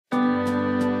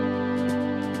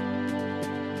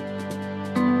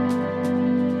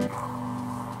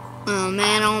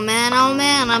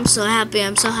man, I'm so happy.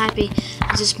 I'm so happy.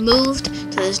 I just moved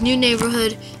to this new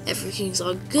neighborhood. Everything's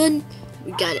all good.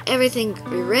 We got everything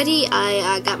ready.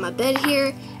 I got my bed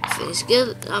here. Everything's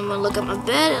good. I'm gonna look at my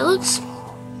bed. It looks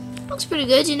pretty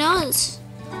good, you know. It's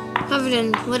covered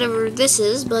in whatever this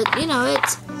is, but you know,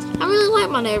 I really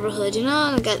like my neighborhood, you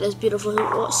know. I got this beautiful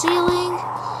ceiling,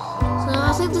 so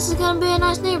I think this is gonna be a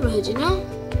nice neighborhood, you know.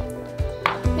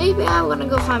 Maybe I'm gonna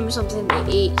go find me something to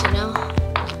eat, you know,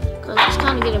 cause it's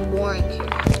kind of getting boring here.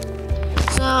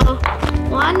 So,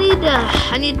 well, I need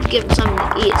to get something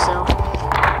to eat. So,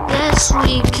 yes,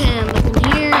 we can look in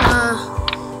here.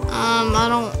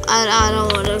 I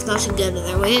don't. There's nothing good in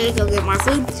there. We need to go get more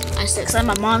food. I still excited.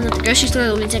 My mom's at the grocery store.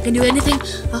 That means I can do anything.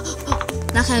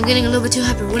 Now I'm getting a little bit too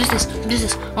happy. What is this? What is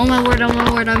this? Oh my word! Oh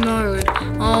my word! Oh my word!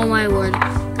 Oh my word!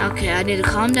 Okay, I need to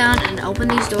calm down and open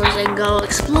these doors and go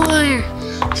explore.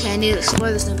 Okay, I need to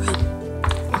explore this neighborhood.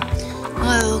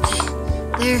 Oh, okay.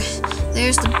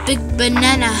 There's the big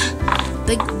banana house.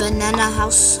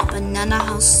 Banana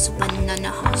house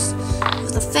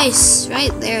with a face.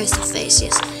 Right there's the face.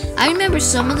 Yes. I remember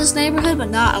some of this neighborhood, but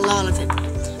not a lot of it.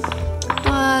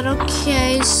 But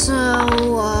okay, so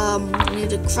I need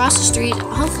to cross the street.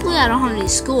 Hopefully I don't have any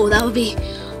school. That would be,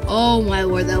 oh my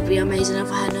word, that would be amazing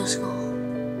if I had no school.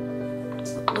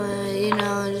 But you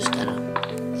know, I just gotta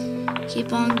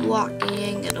keep on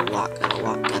walking. Gotta walk.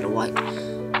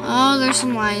 Oh, there's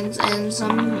some lions and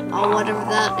some, whatever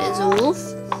that is, a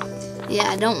wolf. Yeah,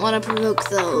 I don't want to provoke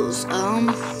those.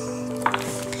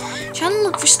 Trying to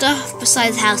look for stuff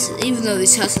besides houses, even though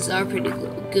these houses are pretty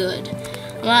good.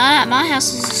 My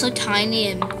house is so tiny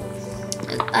and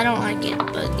I don't like it,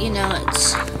 but you know,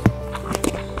 it's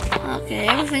okay.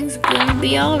 Everything's gonna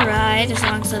be alright as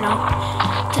long as I don't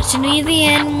touch any of the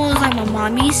animals. Like my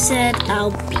mommy said, I'll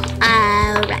be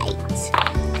alright.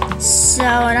 So,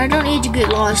 and I don't need to get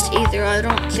lost either. I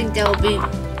don't think that would be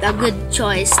a good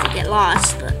choice to get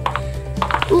lost, but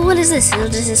ooh, what is this?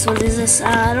 What is this?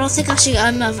 I don't think I should.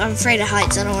 I'm afraid of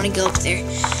heights. I don't want to go up there.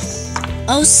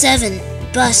 07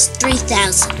 bus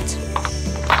 3000.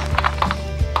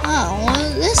 Oh,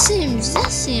 well, this seems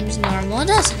normal,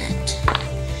 doesn't it?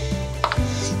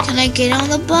 Can I get on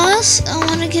the bus? I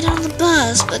want to get on the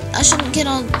bus, but I shouldn't get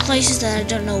on places that I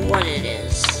don't know what it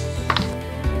is.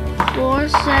 For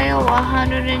sale, $125.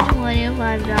 I'm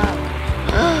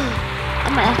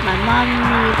gonna ask my mommy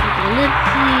if I can live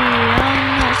here. Oh no,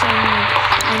 it's starting to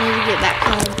rain. I need to get back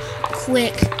home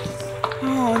quick.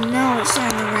 Oh no, it's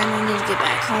starting to rain. I need to get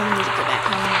back home.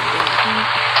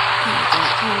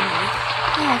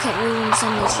 Oh, I can't believe when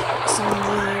someone's here. Okay,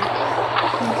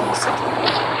 so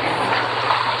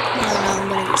I don't know, I'm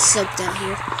gonna get soaked out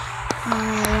here.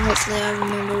 Hopefully I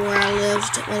remember where I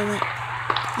lived. Wait a minute.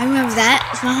 I remember that.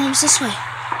 My home's this way.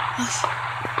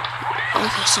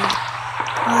 Okay, so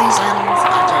all these animals,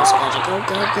 I just gotta go.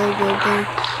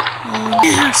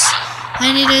 House.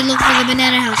 I need to look for the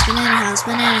banana house. That's not a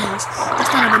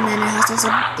banana house.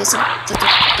 That's a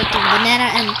banana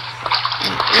and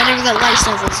whatever that light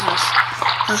stuff is house.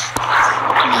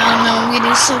 No, I'm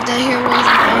getting soaked out here. Where's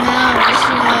my house?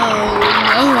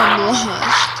 No, I'm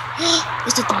lost.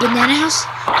 Is that the banana house?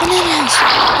 Banana house.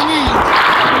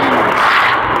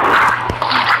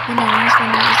 Is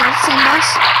that the same bus?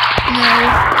 No,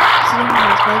 it's a different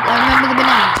house, but I remember the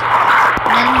banana house.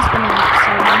 So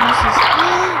my house is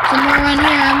somewhere around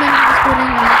here. I remember this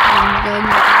building.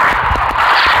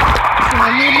 So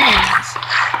I'm in the banana house.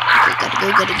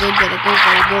 Okay, gotta go.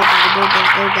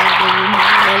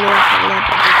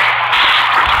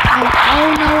 Oh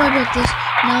no, I broke this.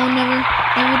 No, never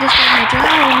destroy my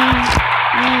child.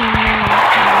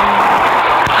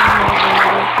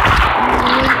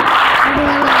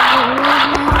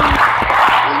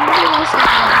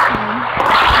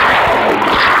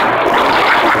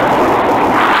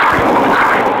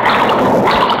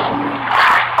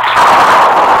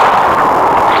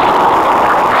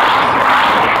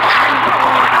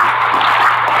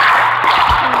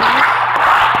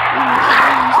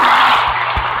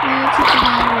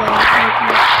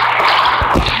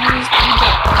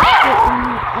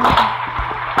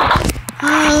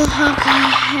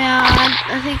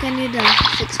 I think I need to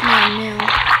fix me a meal.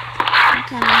 I'm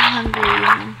kind of hungry, you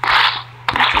know.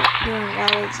 After doing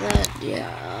all of that,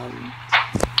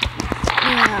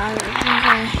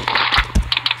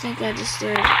 I think I just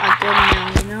did a good meal,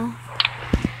 you know.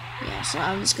 Yeah, so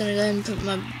I'm just gonna go ahead and put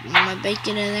my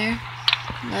bacon in there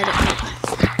and let it cook.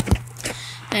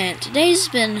 And today's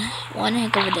been one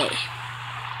heck of a day.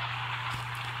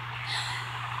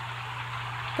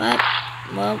 But,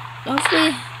 well,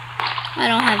 hopefully I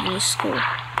don't have any school.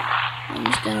 I'm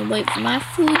just gonna wait for my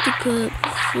food to cook.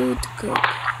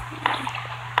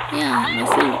 Yeah, my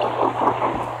food.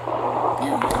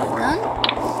 Yeah, I'm done?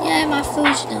 Yeah, my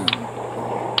food's done.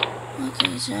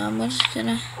 Okay, so I'm just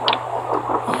gonna...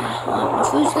 Yeah, my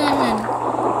food's done and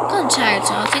I'm kind of tired,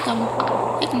 so I think I'm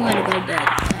gonna go to bed.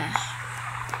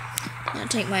 I'm gonna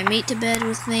take my meat to bed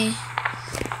with me.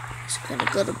 Just gonna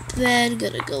go to bed,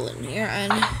 gonna go in here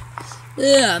and...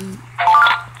 Yeah,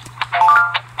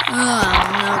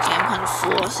 okay, I'm kind of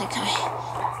full.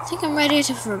 I think I'm ready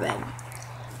for bed.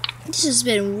 This has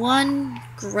been one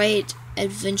great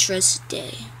adventurous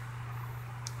day.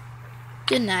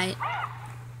 Good night.